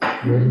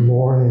Good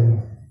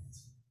morning.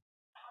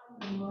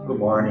 Good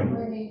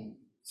morning.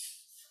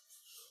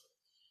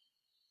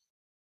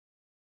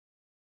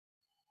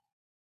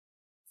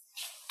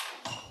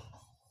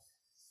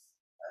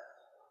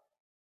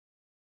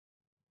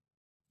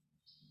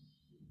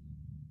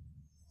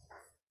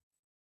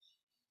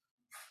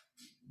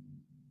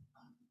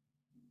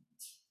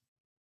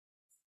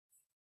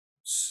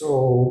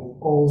 So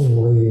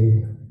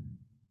only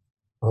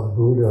a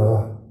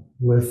Buddha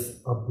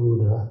with a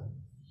Buddha,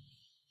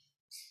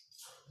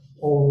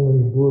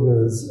 only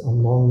Buddhas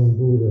among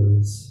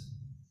Buddhas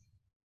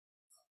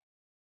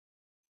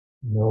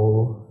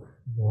know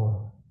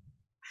the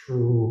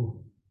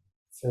true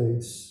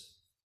face,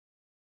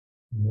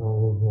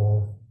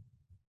 know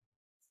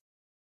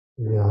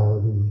the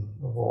reality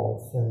of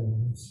all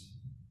things.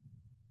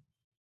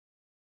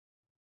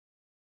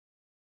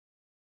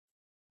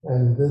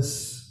 And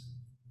this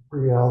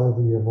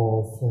reality of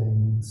all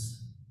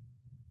things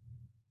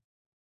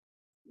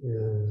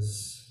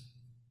is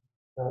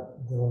that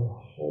the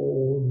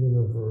whole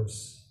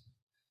universe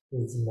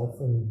is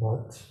nothing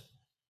but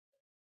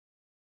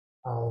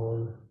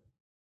our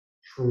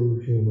true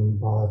human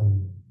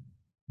body.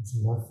 It's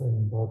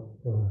nothing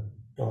but the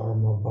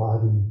Dharma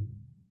body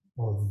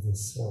of the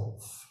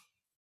self.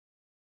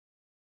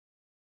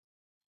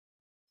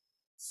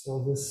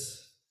 So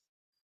this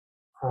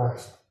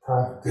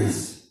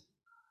practice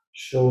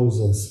shows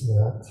us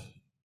that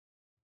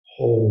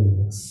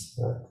wholeness,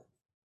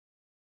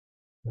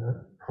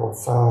 that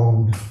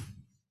profound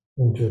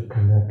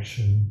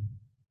interconnection.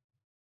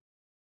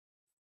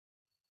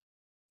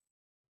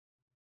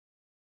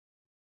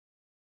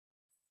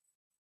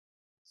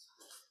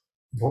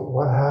 But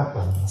what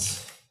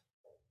happens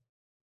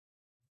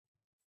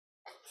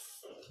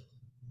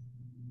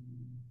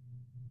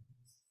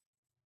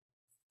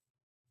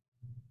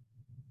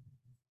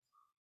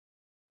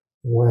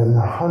when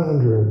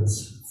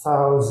hundreds,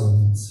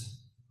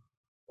 thousands,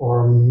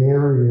 or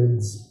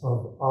myriads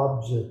of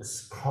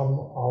objects come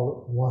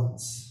all at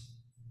once?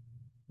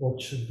 What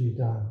should be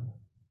done?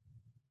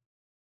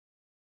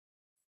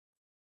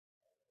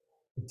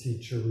 The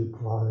teacher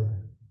replied,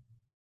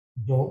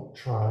 don't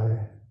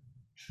try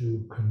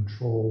to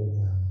control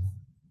them.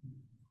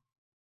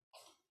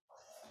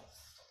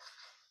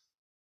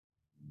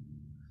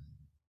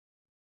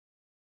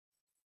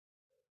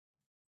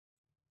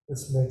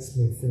 This makes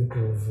me think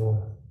of,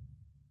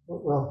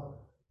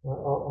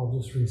 I'll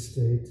just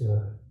restate,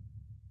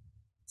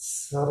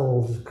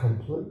 settled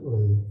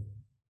completely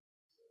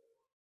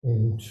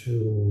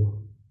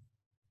into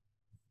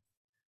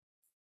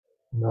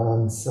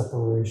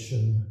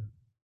non-separation,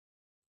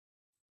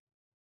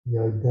 the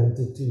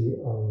identity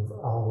of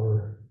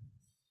our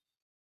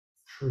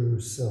true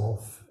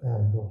self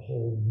and the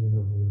whole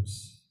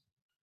universe.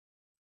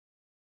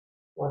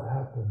 What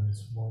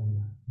happens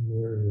when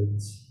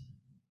myriads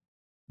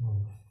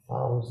of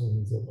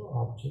thousands of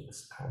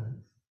objects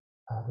come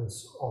at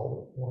us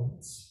all at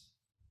once?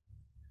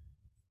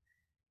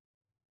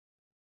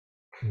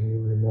 Can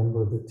you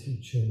remember the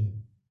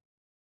teaching?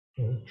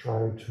 Don't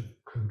try to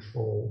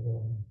control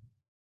them.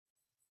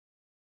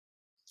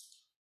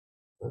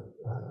 But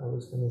I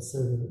was going to say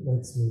that it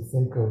makes me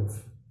think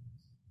of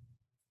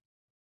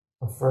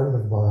a friend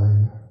of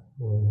mine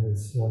who in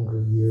his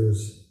younger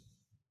years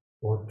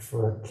worked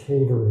for a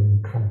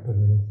catering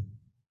company.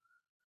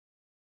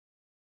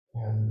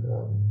 And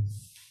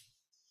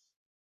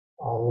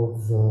all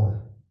of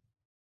the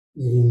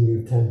eating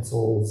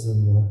utensils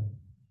and the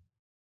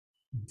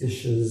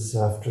dishes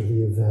after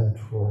the event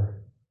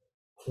were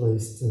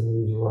placed in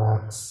these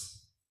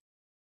racks,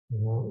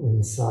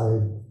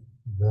 inside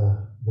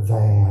the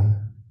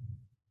van,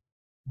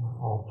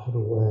 all put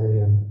away,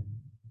 and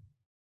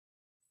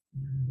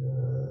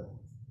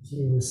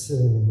he was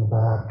sitting in the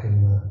back,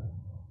 and the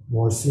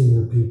more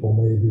senior people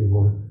maybe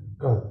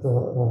got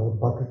the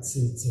bucket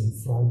seats in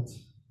front,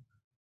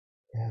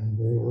 and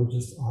they were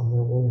just on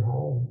their way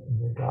home, and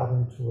they got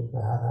into a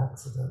bad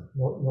accident.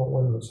 No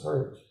one was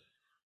hurt,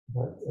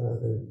 but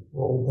they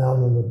rolled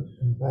down in the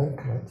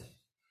embankment,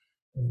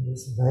 and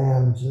this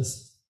van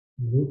just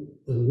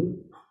looped the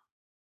loop.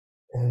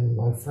 And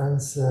my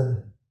friend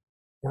said,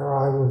 there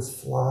I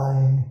was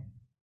flying,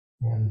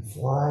 and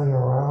flying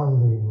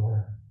around me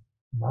were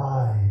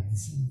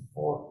knives and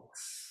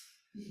forks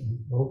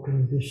and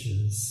broken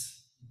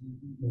dishes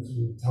as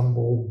we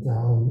tumbled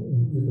down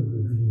into the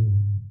ravine.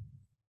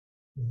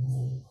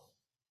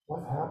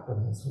 What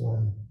happens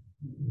when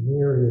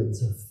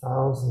myriads of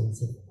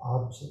thousands of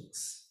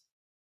objects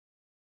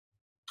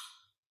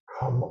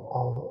come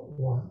all at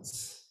once?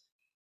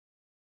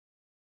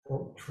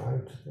 Don't try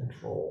to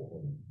control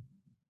them.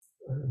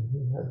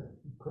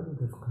 He couldn't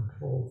have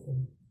controlled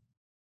them.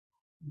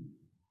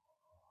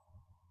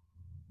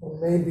 Well,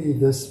 maybe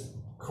this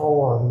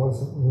koan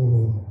wasn't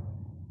meaning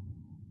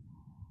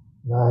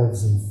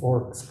knives and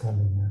forks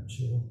coming at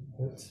you,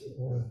 but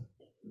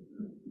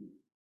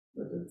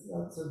it's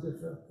not so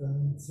different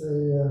than,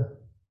 say,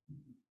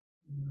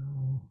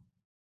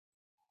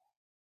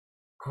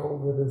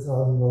 COVID is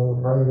on the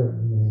right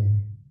of me.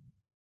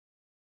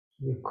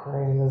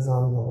 Ukraine is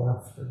on the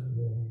left of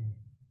me.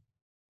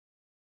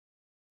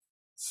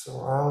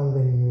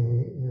 Surrounding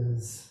me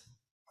is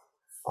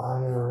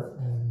fire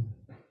and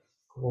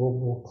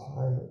global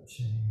climate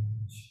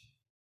change.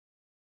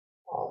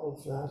 All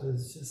of that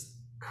is just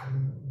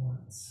coming at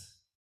once.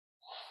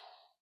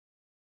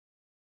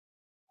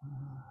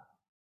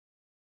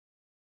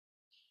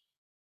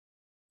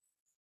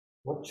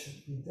 What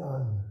should be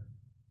done?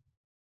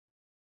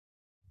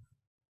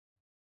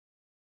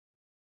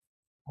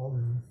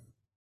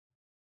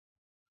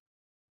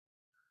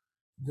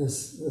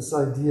 This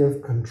idea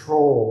of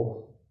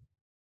control,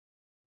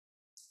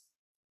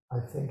 I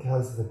think,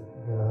 has the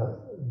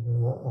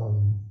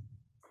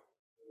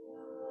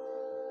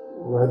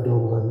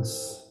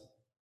redolence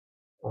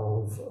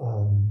of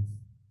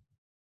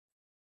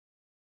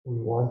we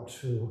want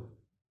to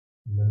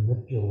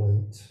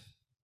manipulate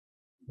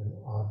an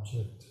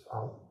object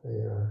out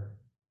there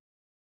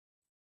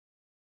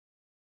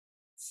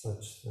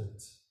such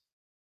that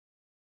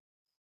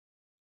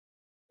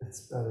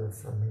it's better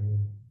for me.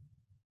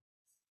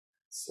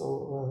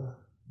 So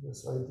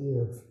this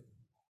idea of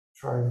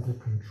trying to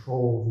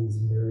control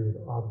these myriad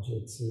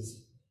objects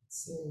is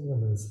seeing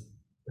them as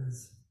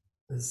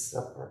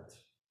separate,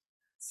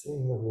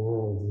 seeing the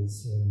world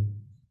as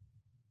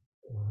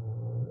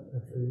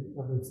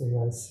everything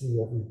I see,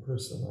 every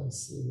person I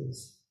see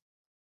is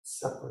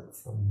separate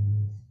from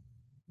me.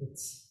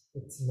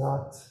 It's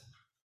not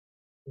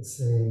the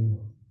same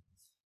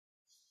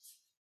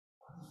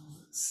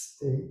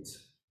state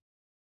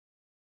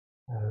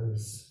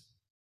as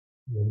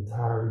the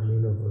entire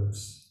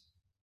universe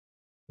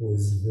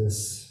is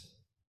this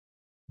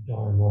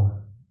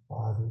Dharma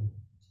body.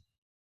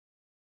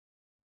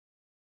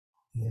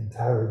 The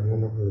entire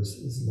universe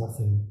is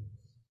nothing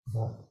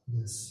but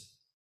this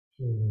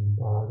human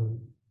body.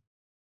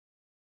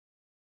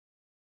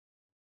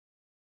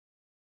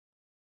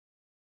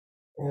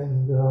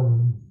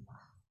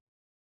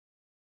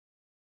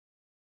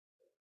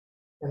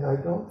 And I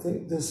don't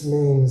think this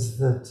means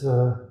that,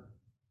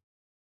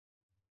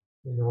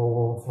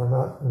 if we're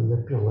not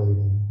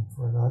manipulating, if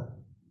we're not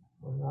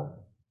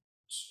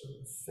sort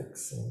of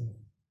fixing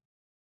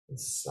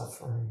this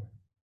suffering,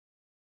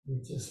 we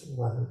just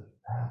let it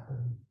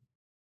happen.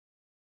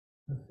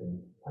 I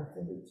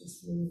think it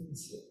just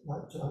means,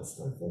 not just,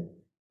 I think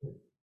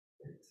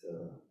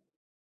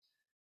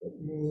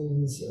it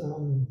means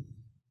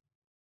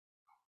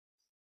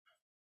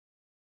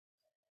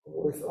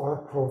with our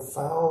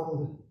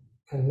profound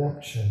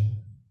connection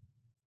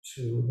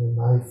to the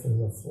knife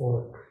and the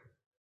fork,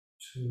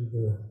 to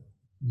the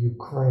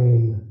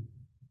Ukraine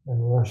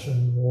and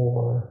Russian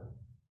war,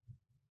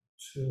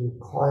 to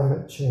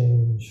climate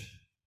change,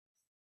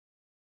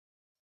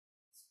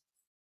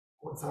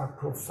 with our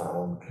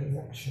profound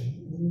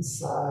connection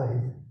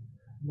inside,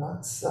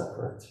 not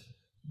separate,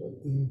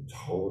 but being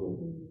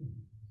totally,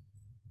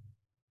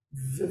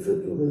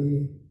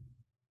 vividly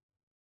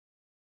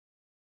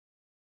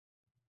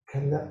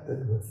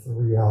connected with the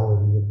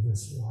reality of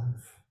this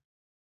life.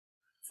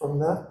 From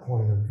that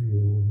point of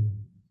view,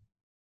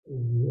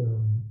 we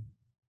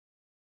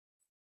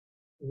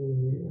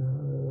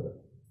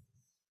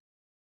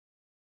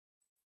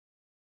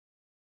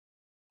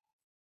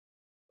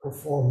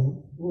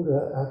perform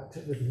Buddha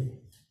activity.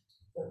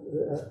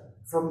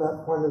 From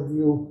that point of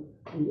view,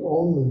 we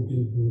only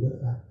do Buddha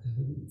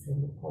activity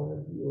from the point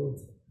of view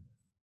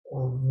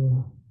of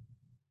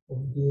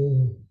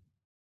being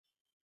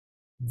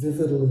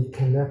vividly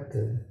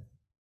connected.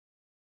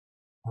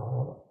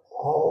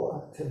 All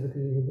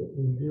activity that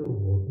we do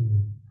will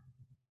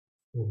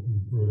be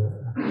Buddha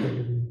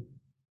activity.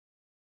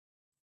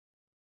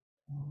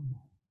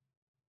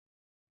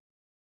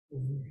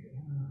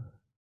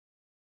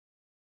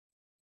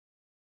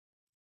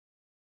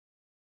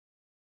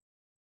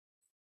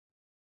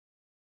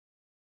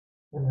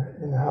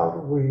 And how do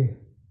we?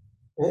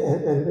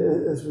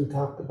 And as we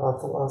talked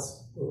about the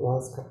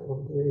last couple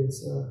of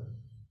days,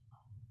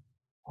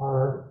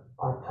 our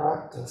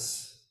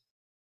practice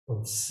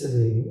of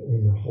sitting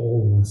in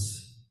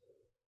wholeness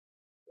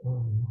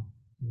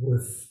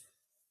with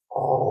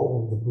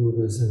all of the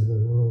Buddhas in the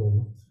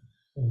room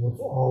and with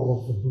all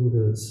of the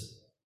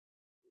Buddhas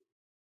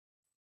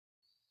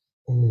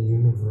in the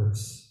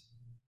universe,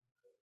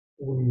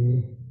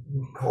 we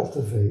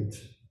cultivate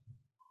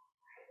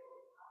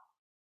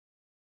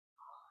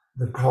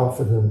the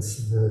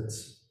confidence that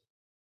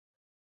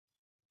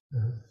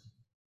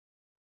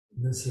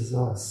this is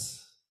us.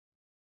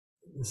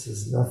 This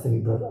is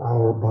nothing but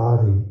our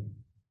body.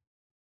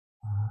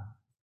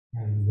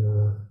 And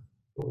the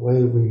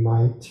way we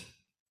might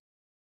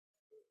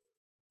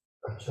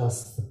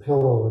adjust the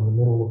pillow in the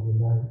middle of the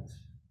night,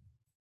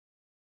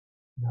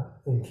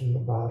 not thinking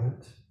about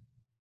it,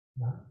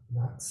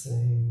 not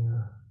saying,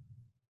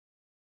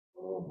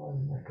 oh, my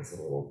neck is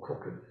a little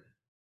crooked.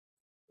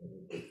 Let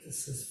me get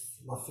this as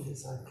fluffy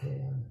as I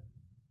can.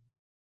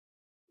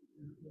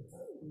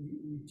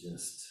 We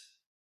just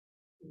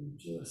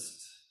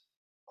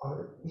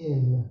are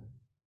in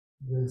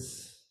this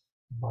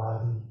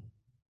body,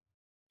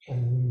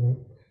 and we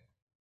make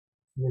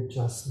the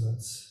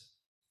adjustments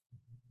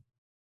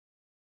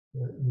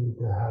that need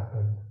to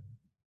happen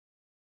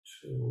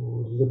to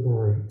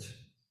liberate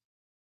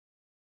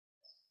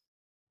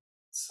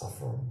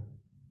suffering,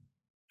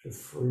 to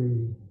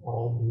free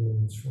all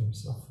beings from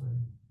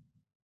suffering.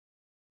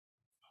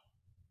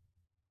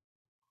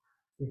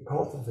 We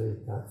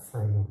cultivate that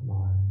frame of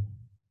mind,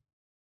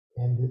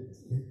 and it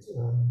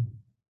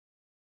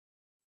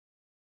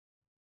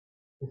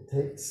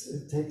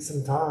takes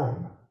some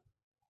time,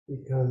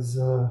 because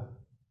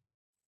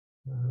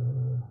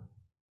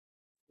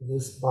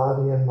this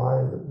body and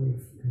mind that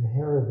we've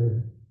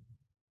inherited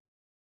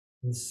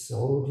is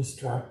so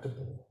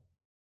distractible,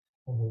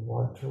 and we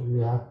want to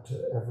react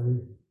to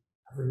every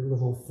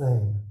little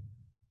thing.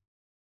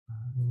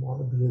 We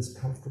want to be as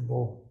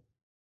comfortable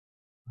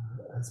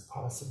as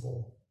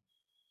possible,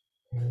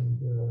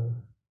 and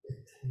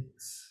it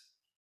takes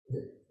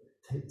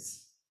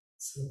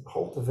some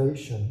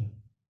cultivation.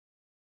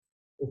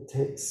 It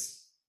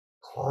takes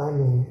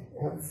climbing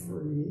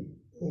every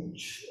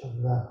inch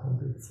of that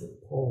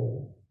 100-foot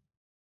pole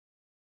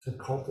to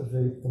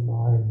cultivate the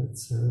mind that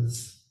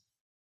says,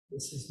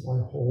 this is my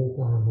whole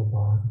Dharma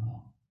body.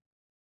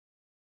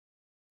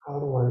 How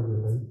do I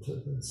relate to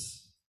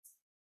this?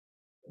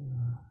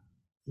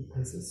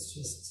 Because it's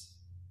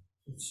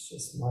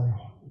just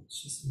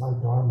my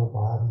Dharma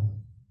body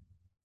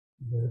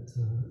that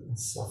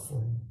is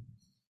suffering,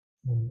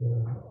 and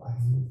I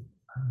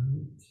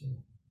need to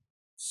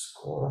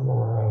squirm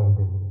around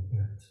a little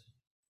bit.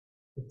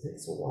 It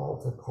takes a while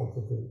to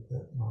cultivate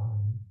that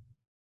mind.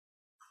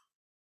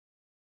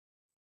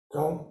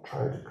 Don't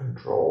try to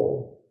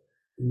control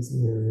these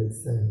myriad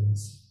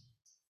things.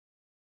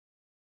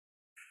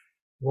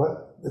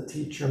 What the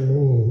teacher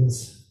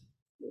means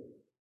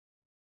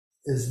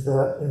is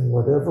that in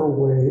whatever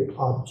way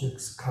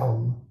objects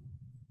come,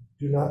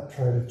 do not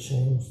try to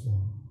change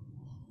them.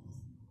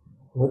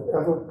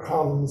 Whatever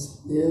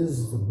comes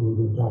is the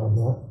Buddha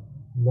Dharma,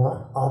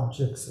 not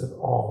objects at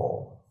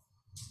all.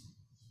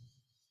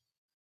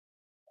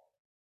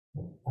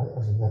 I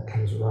mean, that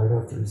comes right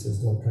after he says,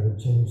 don't try to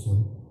change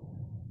them.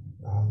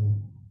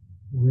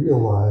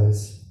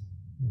 Realize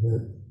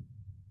that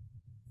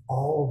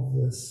all of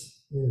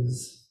this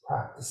is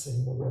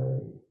practicing the way.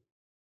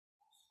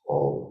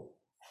 All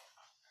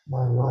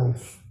my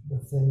life, the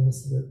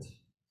things that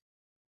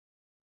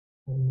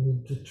I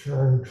need to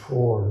turn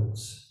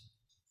towards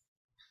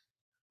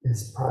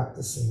is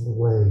practicing the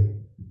way,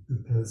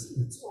 because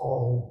it's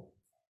all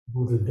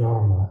Buddha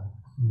Dharma,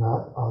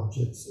 not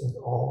objects at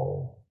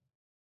all.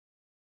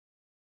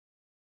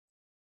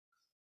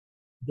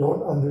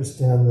 Don't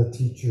understand the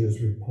teacher's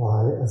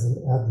reply as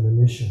an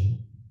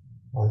admonition,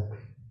 like,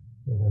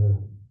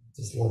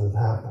 just let it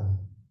happen.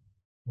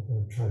 We're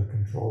going to try to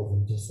control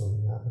them, just let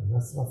it happen.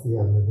 That's not the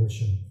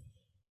admonition.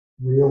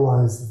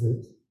 Realize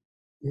that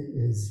it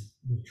is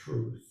the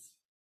truth.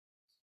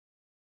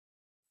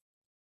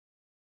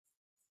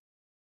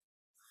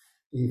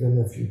 Even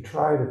if you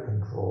try to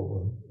control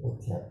them, they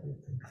can't be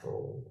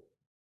controlled.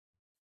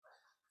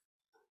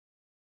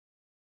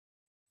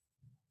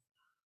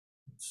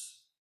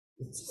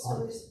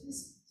 So is this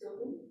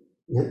building?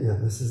 Yeah.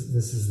 This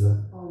is the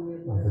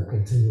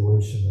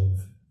continuation of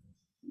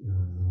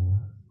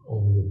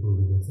only a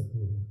Buddha with a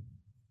Buddha.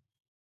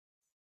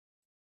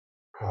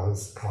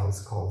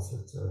 Kaz calls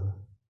it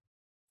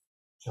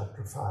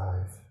chapter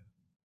 5.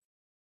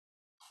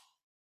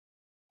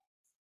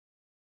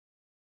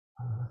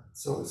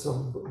 So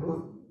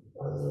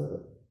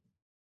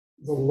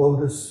the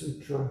Lotus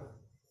Sutra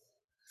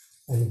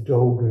and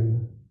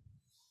Dogen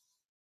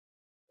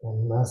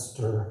and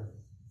Master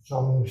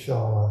Zhang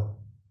Sha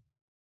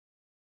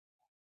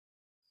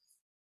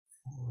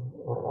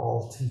are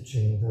all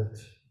teaching that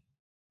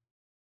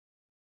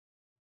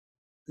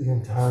the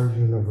entire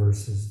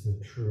universe is the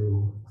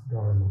true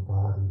Dharma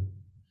body.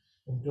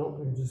 And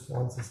Dogen just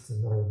wants us to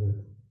know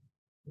that,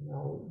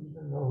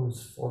 even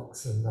those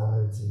forks and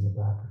knives in the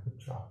back of the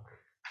truck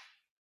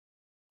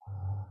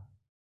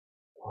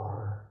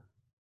are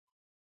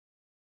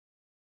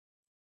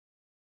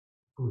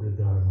Buddha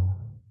Dharma,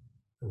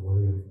 the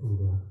way of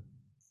Buddha,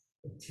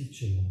 the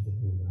teaching of the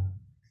Buddha,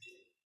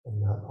 and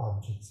not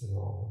objects at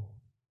all.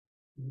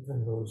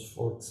 Even those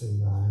forks and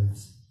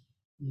knives,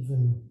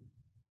 even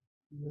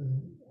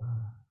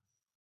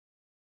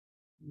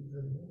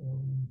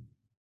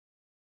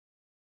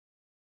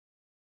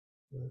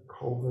the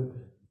COVID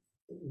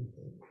that we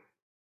think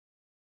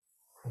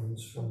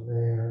comes from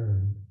there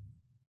and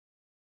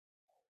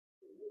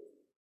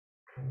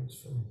comes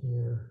from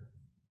here.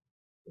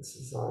 This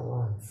is our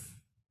life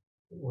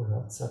that we're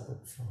not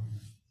separate from.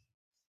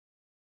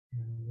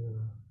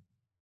 And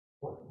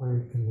what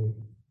way can we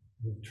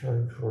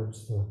return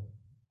towards the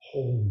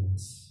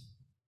wholeness?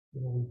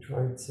 We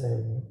tried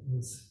saying it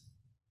was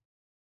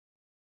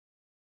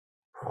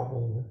a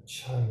problem that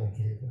China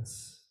gave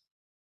us.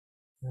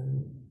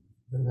 And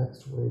the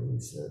next wave we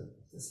said,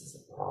 this is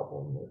a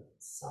problem that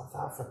South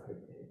Africa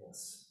gave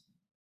us.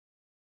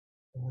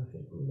 And I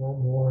think we know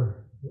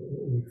more,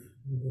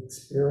 we've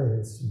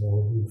experienced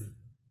more,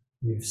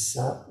 we've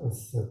sat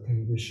with the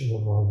condition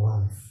of our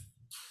life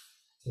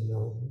to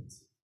know that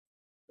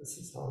This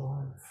is our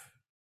life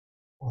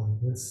on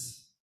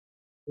this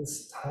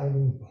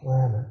tiny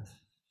planet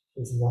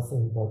is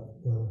nothing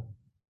but the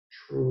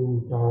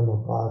true Dharma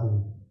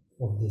body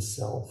of the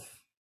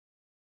self.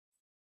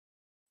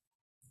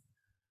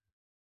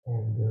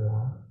 And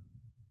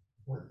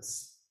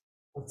what's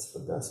the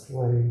best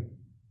way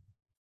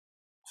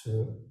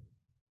to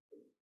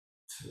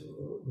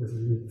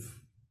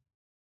relieve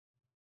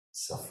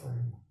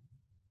suffering?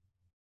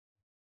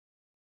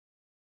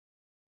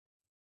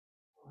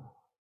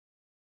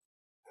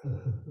 I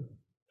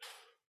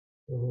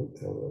won't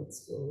tell that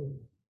story.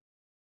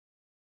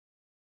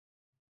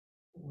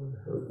 I've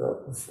heard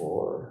that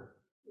before.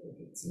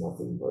 It's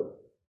nothing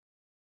but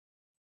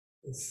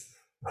this.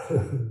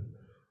 I'm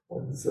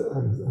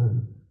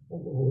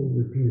only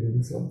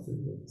repeating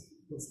something that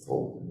was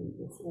told to me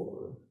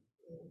before.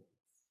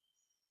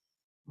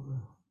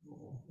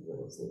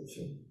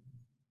 Realization.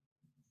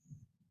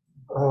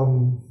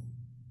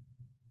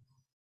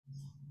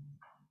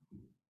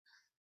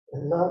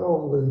 And not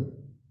only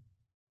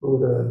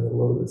Buddha and the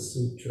Lotus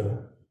Sutra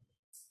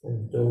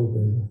and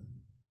Dogen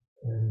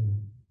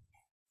and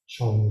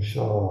Chong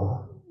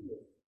Sha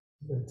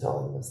have been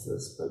telling us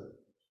this, but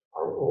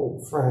our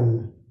old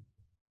friend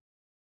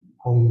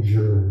Hong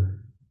Zhi,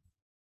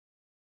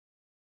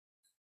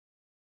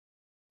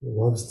 he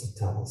loves to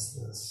tell us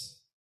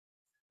this.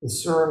 The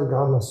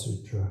Surangama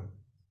Sutra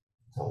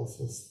tells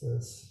us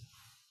this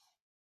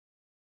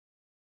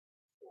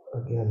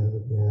again and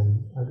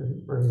again. I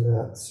didn't bring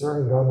that.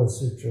 Surangama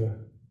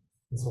Sutra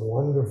is a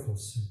wonderful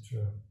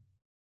sutra,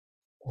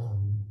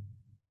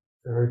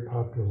 very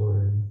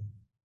popular in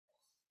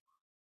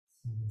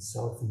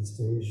Southeast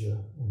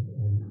Asia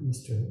and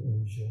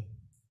Eastern Asia.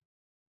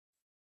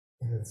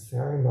 And it's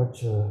very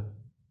much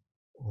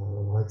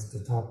likes to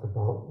talk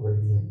about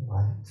radiant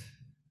light.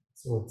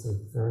 So it's a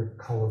very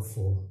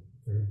colorful,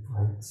 very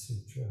bright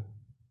sutra.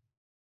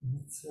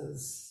 And it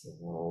says,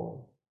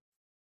 what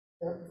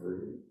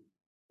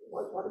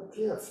a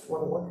gift.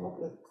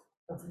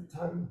 Every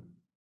time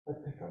I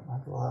pick up my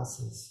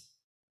glasses,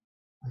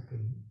 I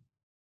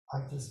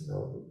just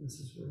know that this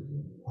is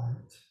radiant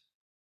light.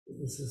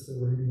 This is the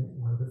radiant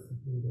light of the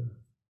Buddha.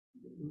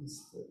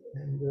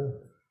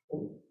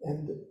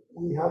 And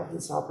we have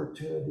this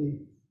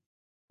opportunity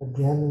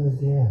again and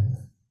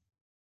again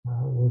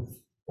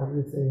with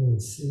everything we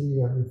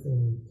see, everything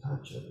we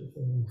touch,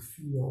 everything we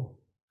feel.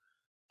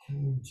 Can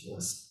we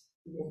just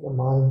be in the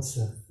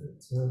mindset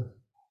that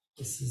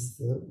this is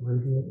the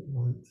radiant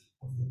light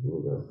of the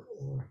Buddha,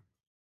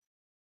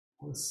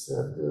 or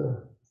said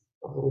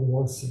a little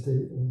more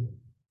sedately,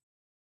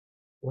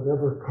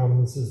 whatever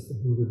comes is the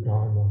Buddha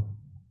Dharma,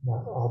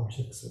 not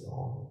objects at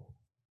all.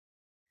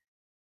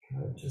 Can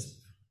I just,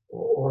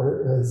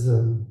 or as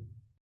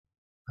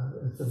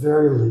at the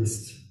very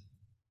least,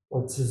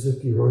 what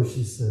Suzuki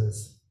Roshi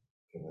says,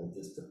 can I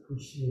just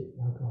appreciate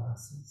my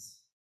glasses?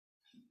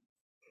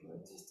 Can I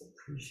just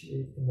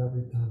appreciate them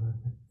every time I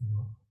pick them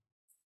up?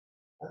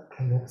 That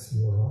connects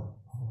me a lot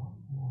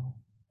more.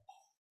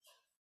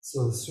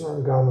 So the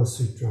Surangama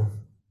Sutra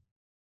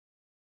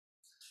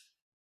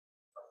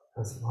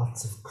has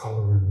lots of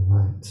color and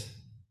light,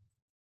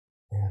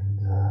 and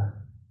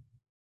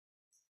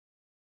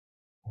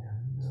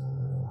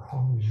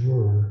Hong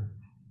Zhi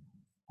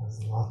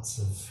has lots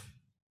of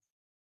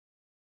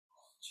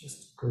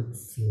just good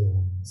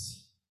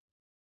feelings.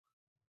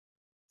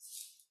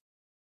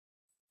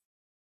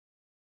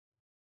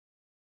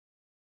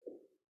 It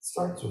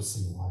starts with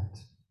some light.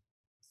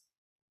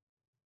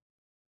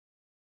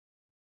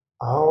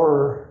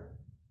 Our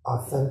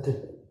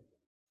authentic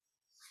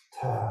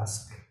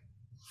task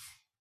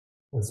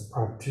as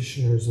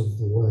practitioners of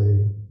the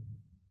way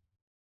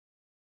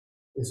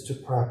is to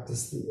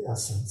practice the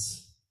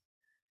essence.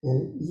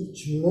 In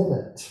each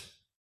minute,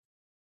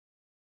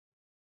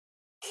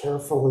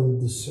 carefully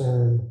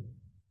discern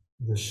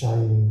the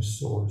shining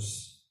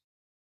source,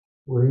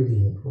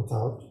 radiant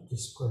without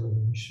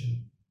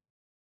discrimination.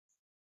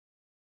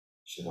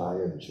 Should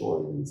I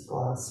enjoy these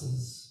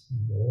glasses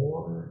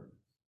more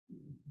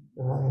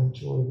than I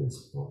enjoy this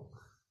book?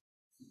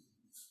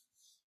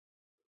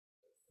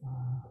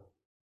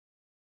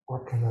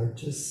 Or can I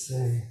just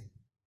say,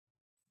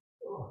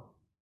 oh,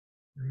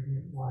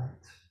 radiant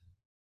light?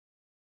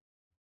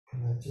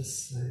 Can I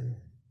just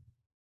say,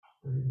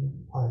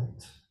 radiant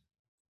light?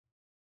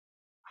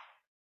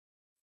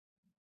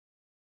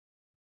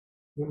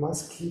 We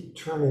must keep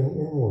turning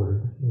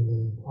inward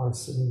in our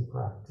sitting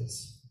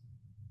practice.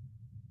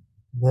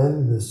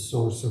 Then this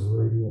source of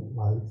radiant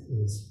light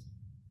is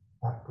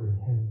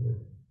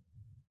apprehended.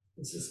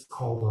 This is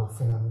called our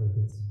family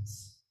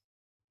business.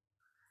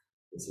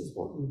 This is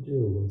what we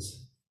do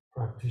as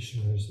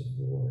practitioners of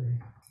the way,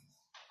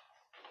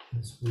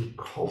 as we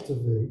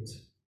cultivate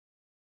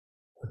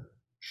a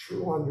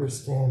true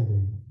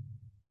understanding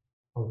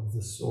of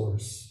the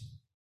source,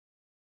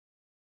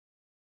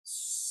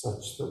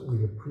 such that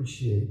we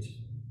appreciate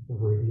the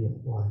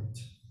radiant light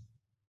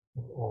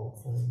of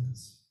all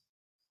things.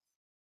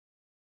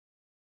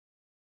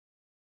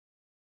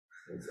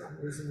 I'm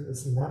using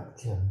this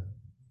napkin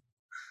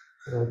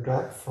that I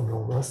got from a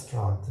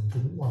restaurant and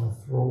didn't want to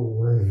throw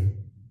away.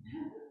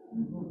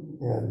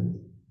 And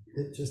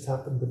it just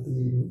happened to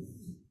be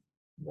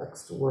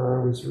next to where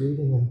I was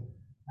reading, and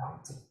now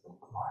it's a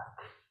bookmark.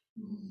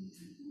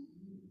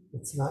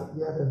 It's not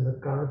yet in the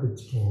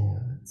garbage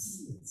can.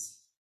 It's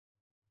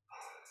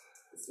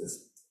just,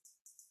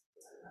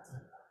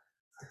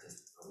 I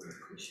just really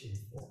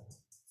appreciate that.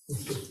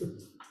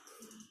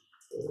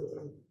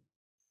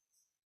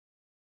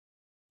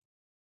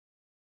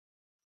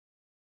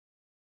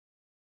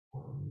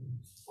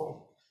 Oh,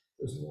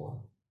 there's more.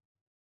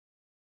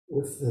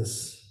 With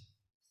this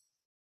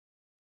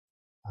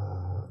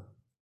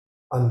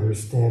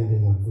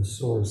understanding of the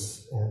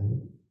source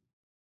and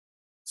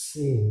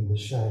seeing the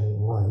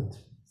shining light,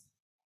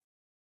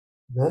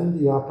 then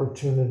the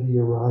opportunity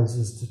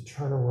arises to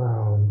turn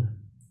around,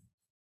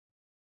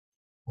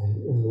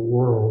 and in the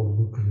world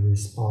we can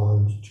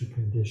respond to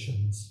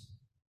conditions.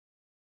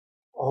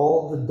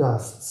 All the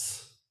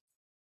dusts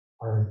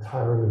are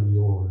entirely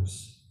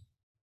yours.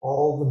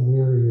 All the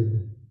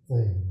myriad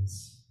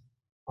things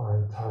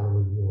are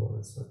entirely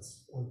yours.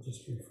 I'll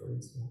just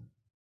rephrase that.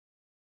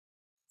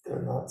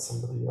 They're not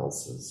somebody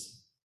else's.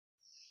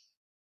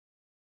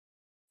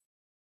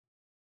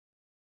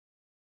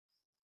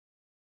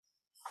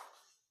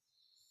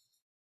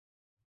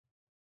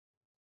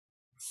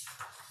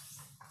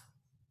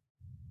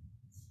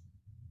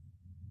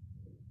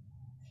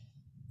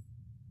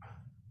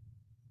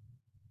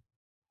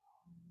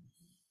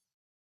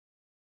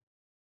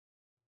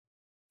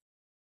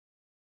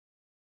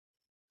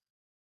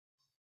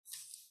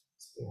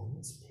 Stay on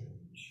this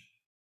page.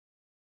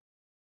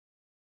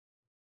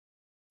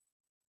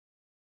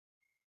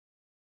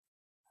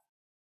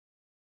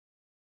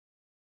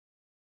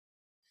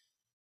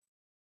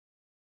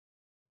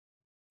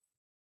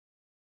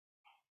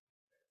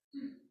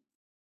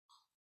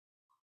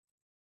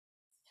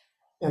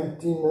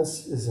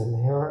 Emptiness is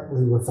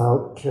inherently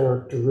without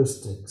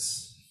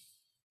characteristics.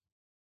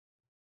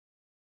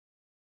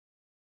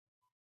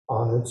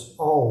 On its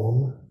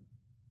own,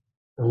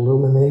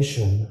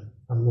 illumination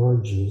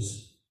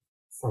emerges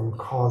from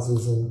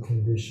causes and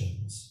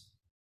conditions.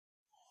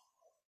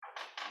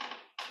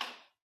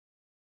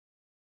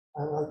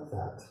 I like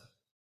that.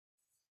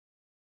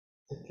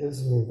 It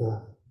gives me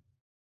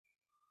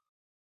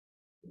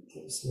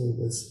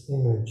this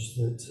image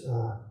that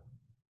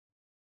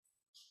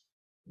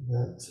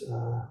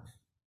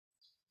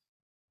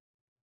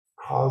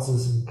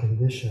causes and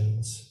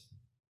conditions,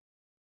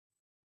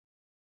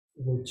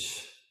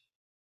 which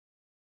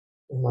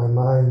in my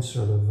mind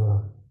sort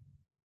of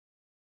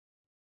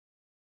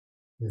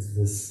is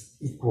this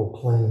equal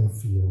playing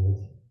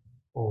field.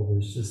 Oh,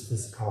 there's just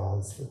this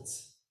cause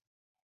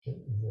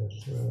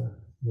that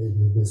made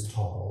me this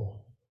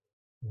tall.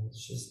 And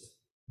it's just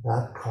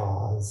that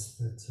cause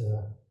that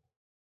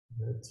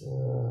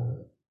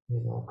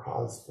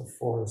caused the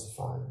forest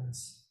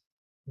fires.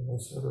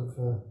 Sort of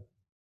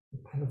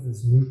kind of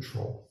is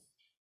neutral.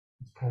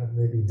 It kind of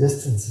maybe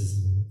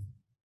distances me.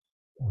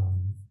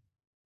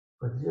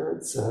 But here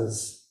it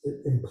says,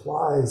 it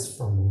implies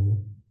for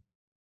me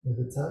that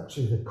it's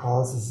actually the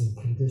causes and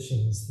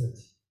conditions that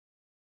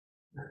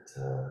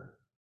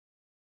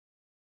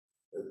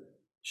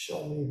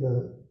show me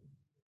the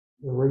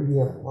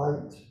radiant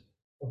light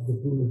of the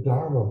Buddha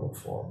Dharma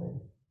before me.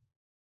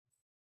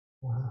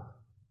 Wow.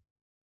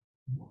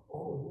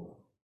 Oh.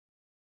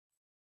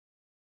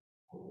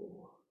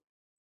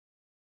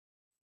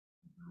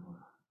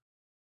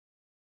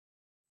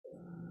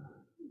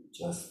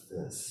 Just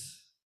this.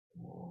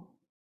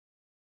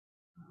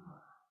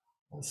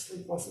 My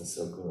sleep wasn't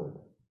so good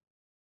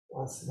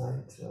last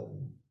night.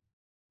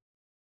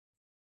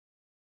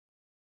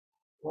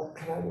 What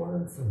can I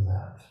learn from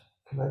that?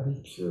 Can I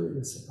be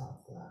curious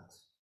about that?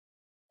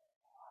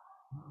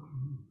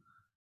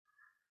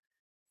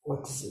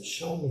 What does it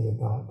show me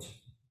about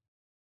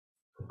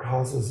the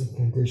causes and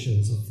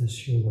conditions of this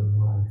human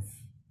life?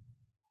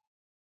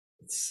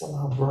 It's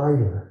somehow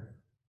brighter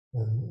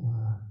than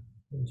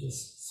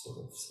just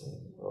sort of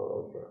saying,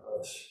 oh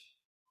gosh,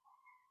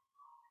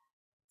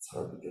 it's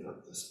hard to get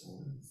up this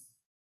morning.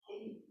 Can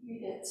you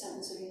read that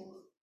sentence again?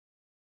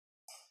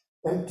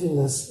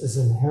 Emptiness is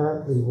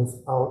inherently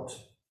without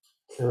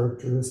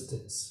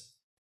characteristics.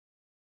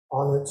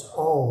 On its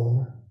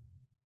own,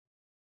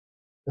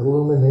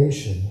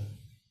 illumination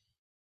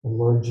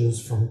emerges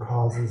from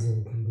causes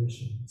and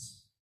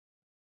conditions.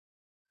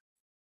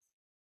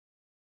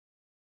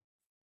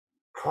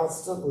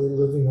 Constantly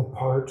living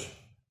apart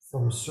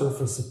from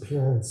surface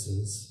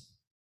appearances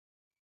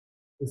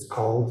is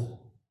called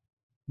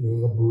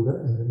being a Buddha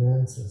and an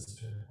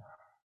ancestor.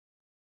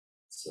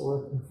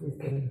 So if we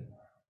can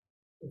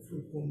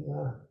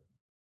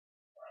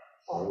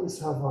always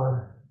have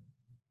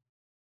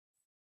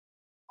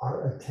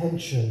our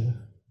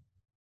attention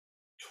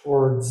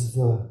towards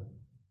the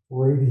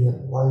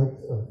radiant light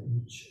of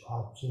each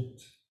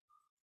object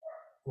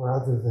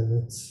rather than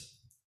its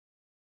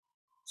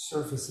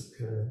surface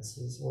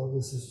appearances. Well,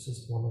 this is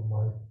just one of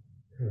my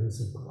pairs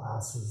of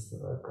glasses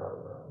that I've got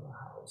around the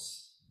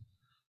house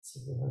so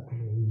that I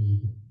can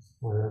read.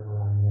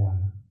 wherever I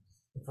am.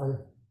 If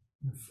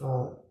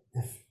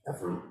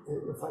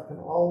I can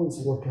always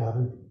look at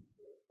it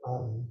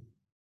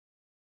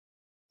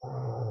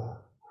uh,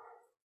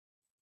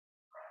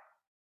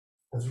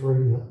 as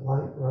radiant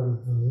light rather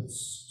than its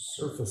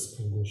surface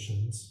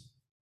conditions,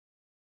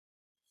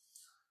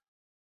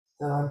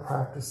 then I'm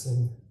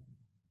practicing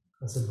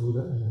as a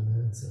Buddha and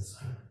an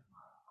ancestor.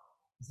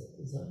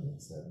 Does that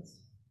make sense?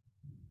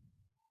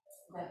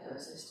 That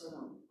does. I still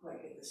don't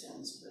quite get the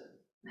sense, but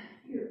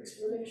your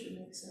explanation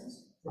makes sense.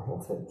 Oh,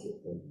 thank you,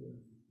 thank you.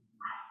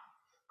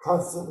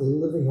 Constantly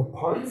living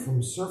apart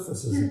from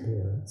surface's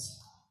appearance.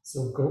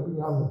 So go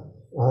beyond,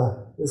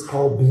 it's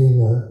called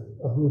being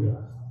a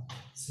Buddha.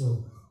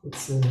 So it's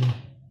saying,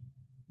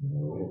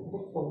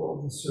 look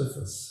below the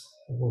surface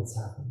of what's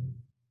happening.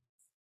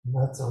 And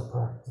that's our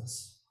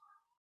practice.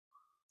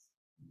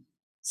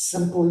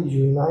 Simply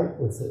unite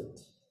with it.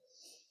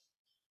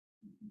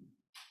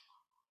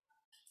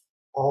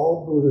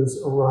 All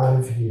Buddhas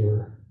arrive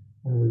here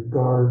and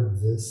regard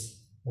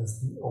this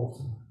as the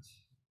ultimate.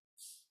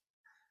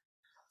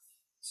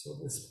 So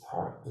this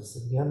practice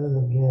again and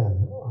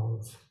again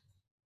of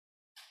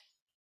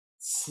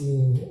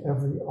seeing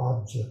every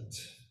object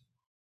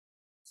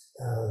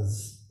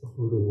as the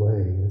Buddha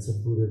way, as a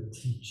Buddha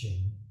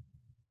teaching,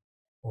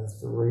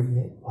 as the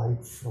radiant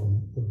light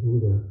from the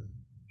Buddha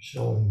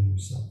showing you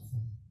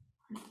something,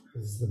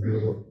 is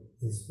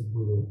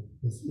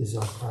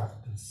our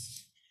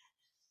practice.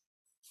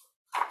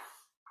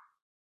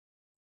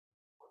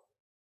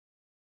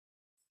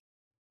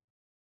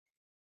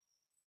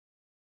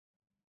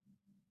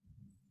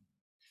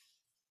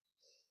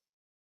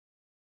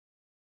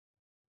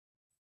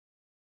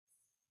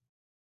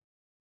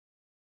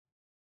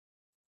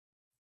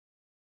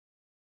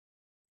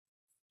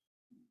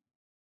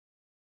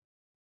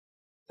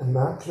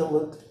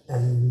 Immaculate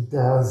and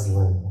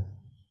dazzling,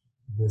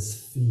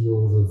 this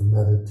field of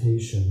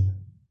meditation.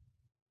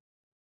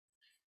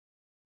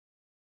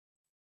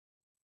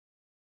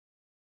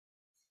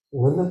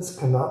 Limits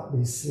cannot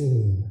be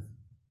seen.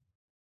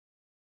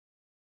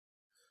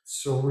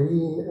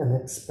 Serene and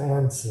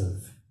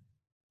expansive,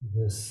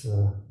 this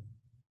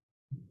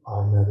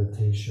our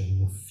meditation,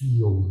 the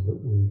field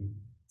that we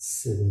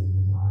sit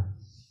in our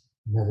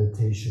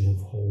meditation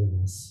of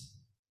wholeness.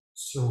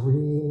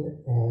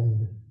 Serene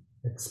and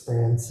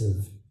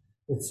expansive.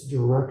 Its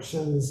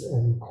directions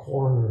and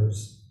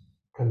corners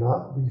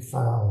cannot be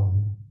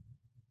found.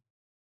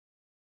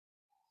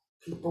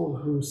 People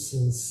who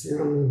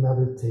sincerely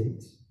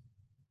meditate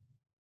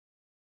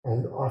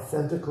and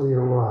authentically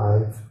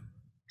arrive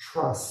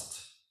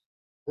trust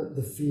that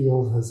the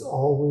field has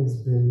always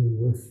been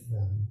with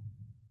them.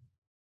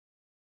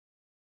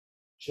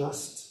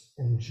 Just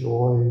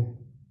enjoy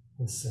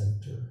the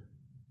center.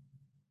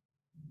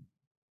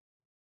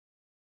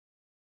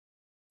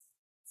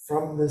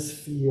 From this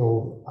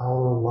field,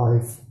 our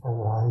life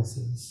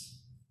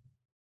arises.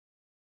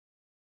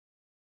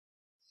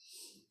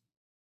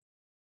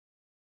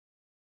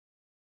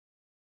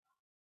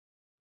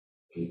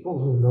 People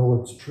who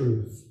know its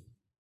truth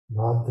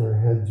nod their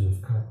heads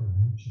with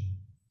comprehension.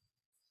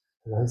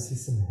 Did I see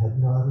some head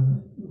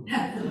nodding?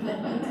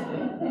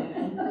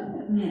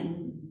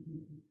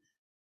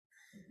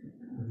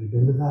 Have you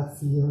been to that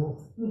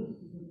field?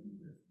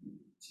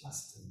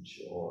 Just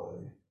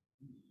enjoy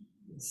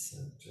the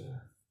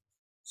center.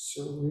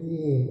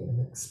 Serene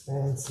and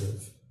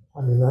expansive.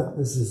 I mean,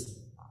 this is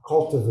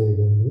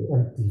cultivating the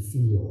empty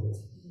field.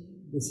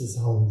 This is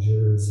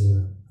Hongzhi's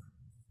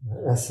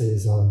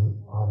essays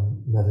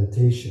on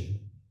meditation.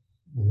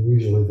 And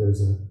usually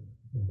there's a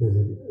bit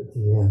at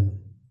the end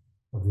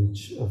of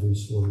each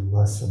little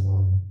lesson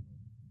on,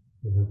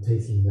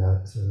 taking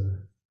that,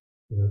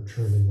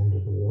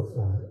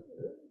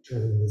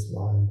 turning this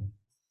mind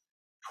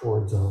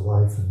towards our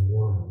life and the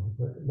world.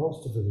 But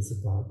most of it is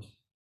about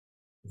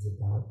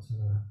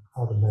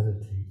how to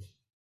meditate.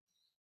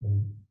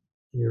 And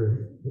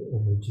here the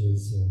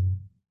images and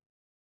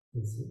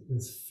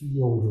this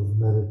field of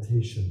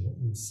meditation that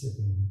we sit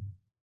in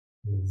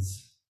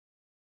is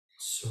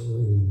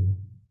serene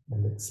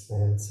and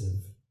expansive.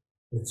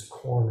 Its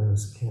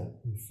corners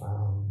can't be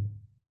found.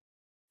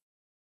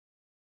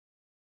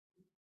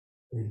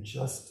 They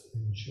just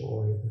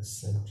enjoy the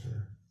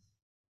center.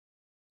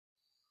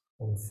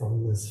 And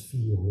from this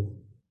field,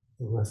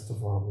 the rest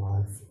of our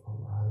life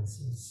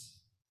arises.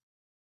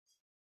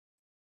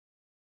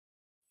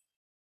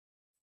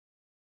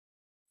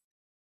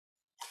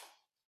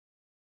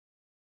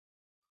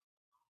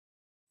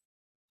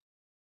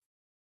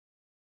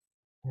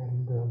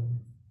 And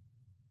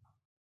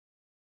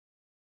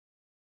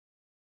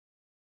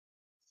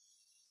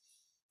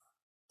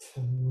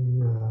can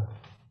we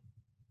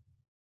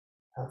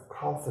have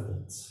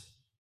confidence,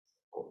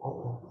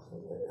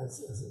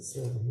 as it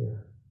said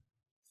here?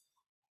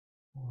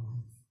 I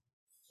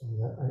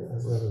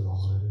read it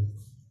already.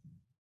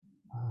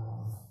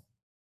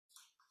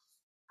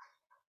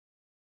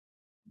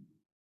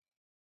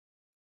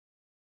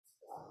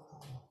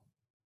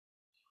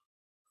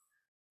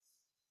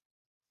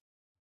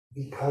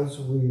 Because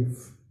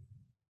we've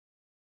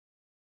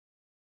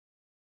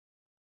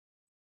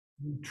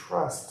We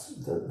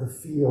trust that the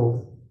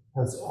field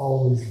has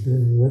always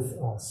been with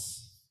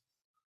us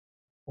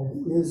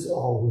and is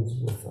always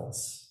with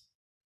us.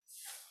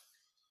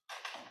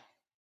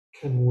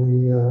 Can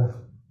we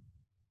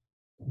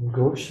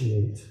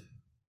negotiate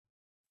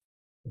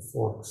the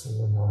forks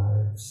and the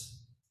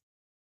knives?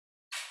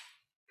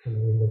 Can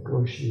we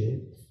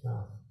negotiate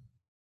the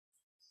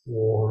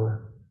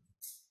war,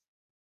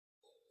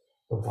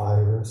 the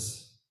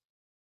virus,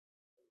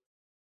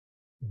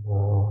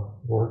 the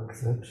work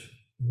that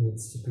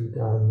needs to be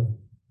done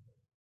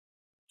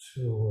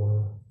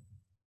to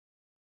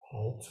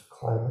halt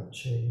climate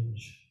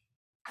change?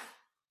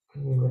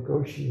 Can we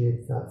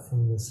negotiate that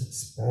from this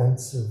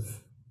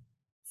expansive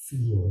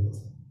field?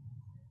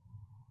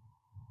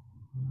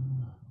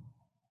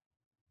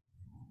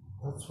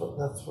 That's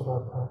what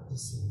our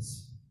practice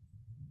is.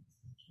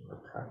 That's what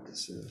our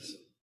practice is.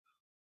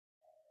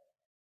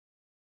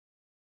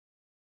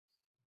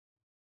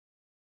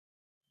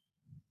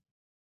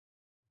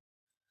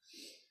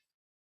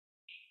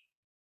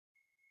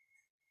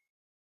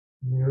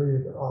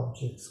 Myriad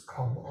objects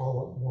come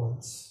all at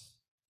once,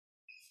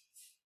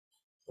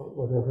 but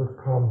whatever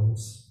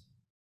comes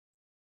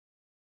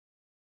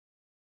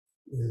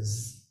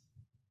is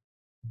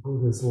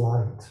Buddha's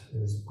light,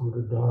 is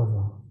Buddha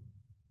Dharma,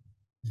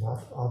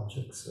 not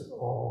objects at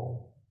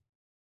all.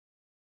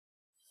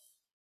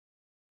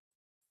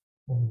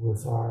 And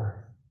with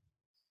our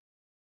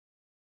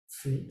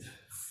feet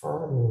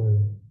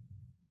firmly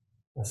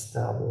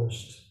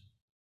established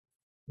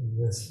in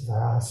this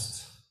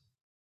vast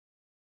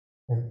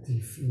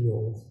empty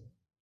field,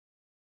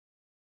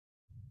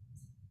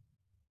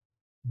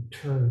 we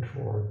turn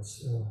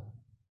towards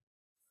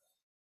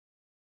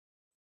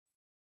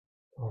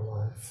our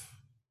life.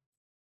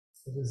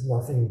 It is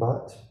nothing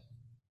but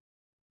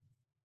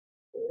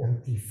the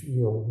empty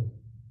field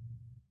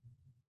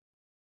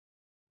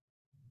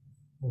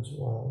as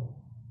well.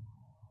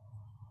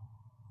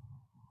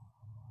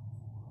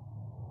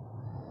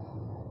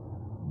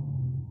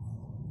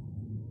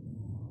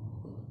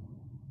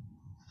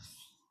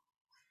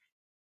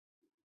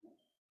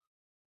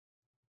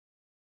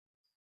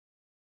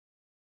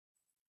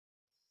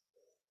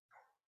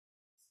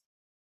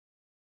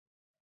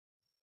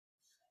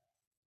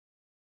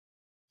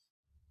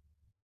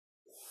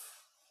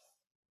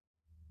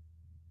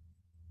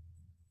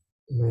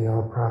 May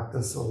our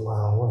practice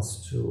allow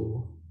us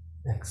to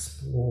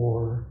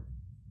explore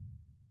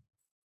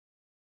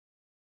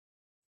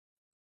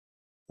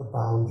the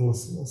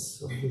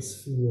boundlessness of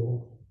this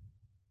field,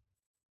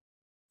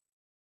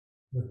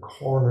 the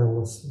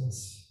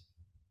cornerlessness,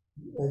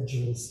 the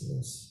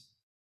edgelessness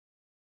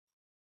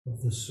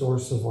of the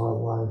source of our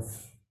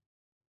life.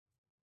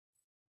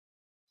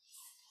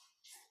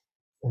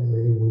 And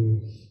may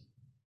we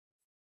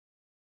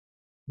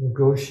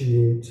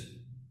negotiate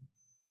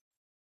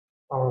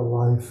our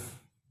life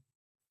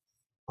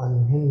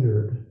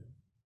unhindered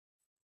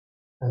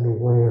and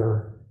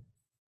aware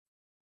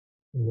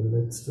in the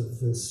midst of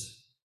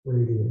this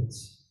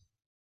radiance.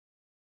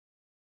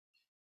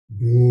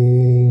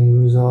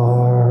 Beings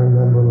are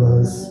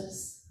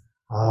numberless,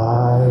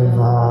 I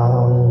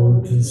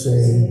vow to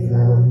save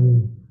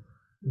them.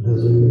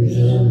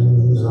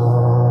 Delusions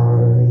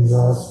are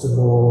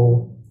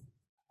inexhaustible,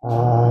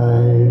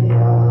 I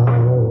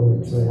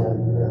vow to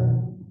end them.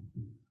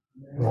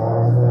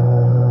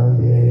 Dharma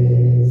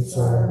gates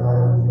are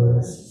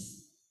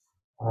boundless,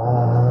 I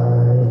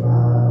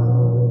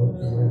vow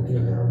to enter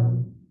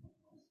them.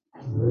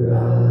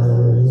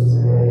 Buddha's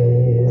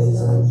way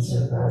is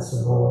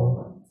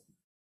unsurpassable,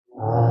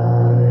 I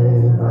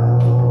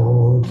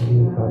vow to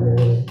become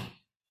it.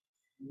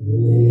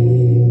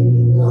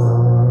 Beings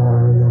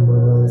are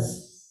numberless,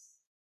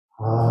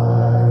 I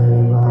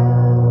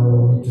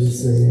vow to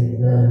save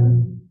them.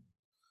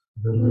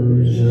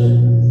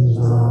 Delusions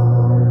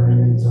are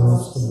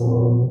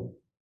inexhaustible,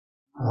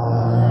 I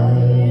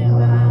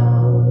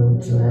vow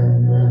to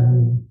end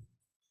them.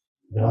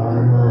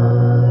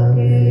 Dharma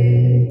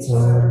gates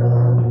are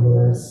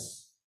boundless,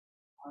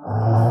 I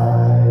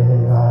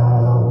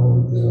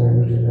vow to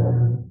enter them.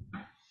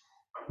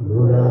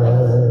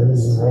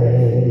 Buddha's way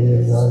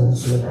is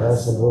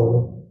unsurpassable,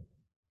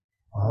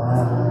 I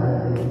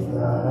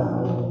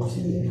vow to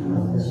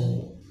become it.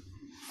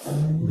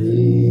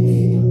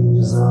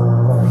 Beings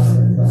are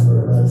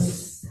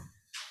numberless,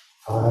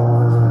 I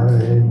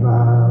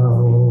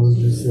vow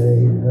to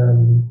save them.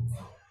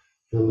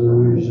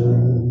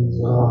 Delusions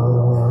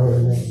are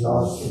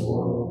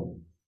inexhaustible,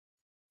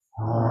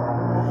 I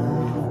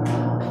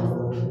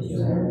vow to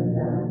end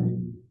them.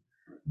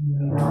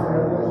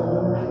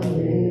 Dharma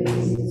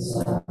gates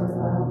are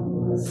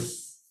boundless,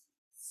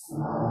 I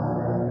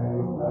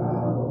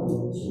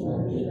vow to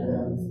enter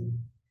them.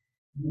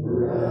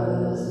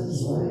 Buddha's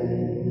way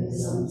is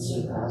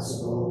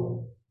unsurpassable,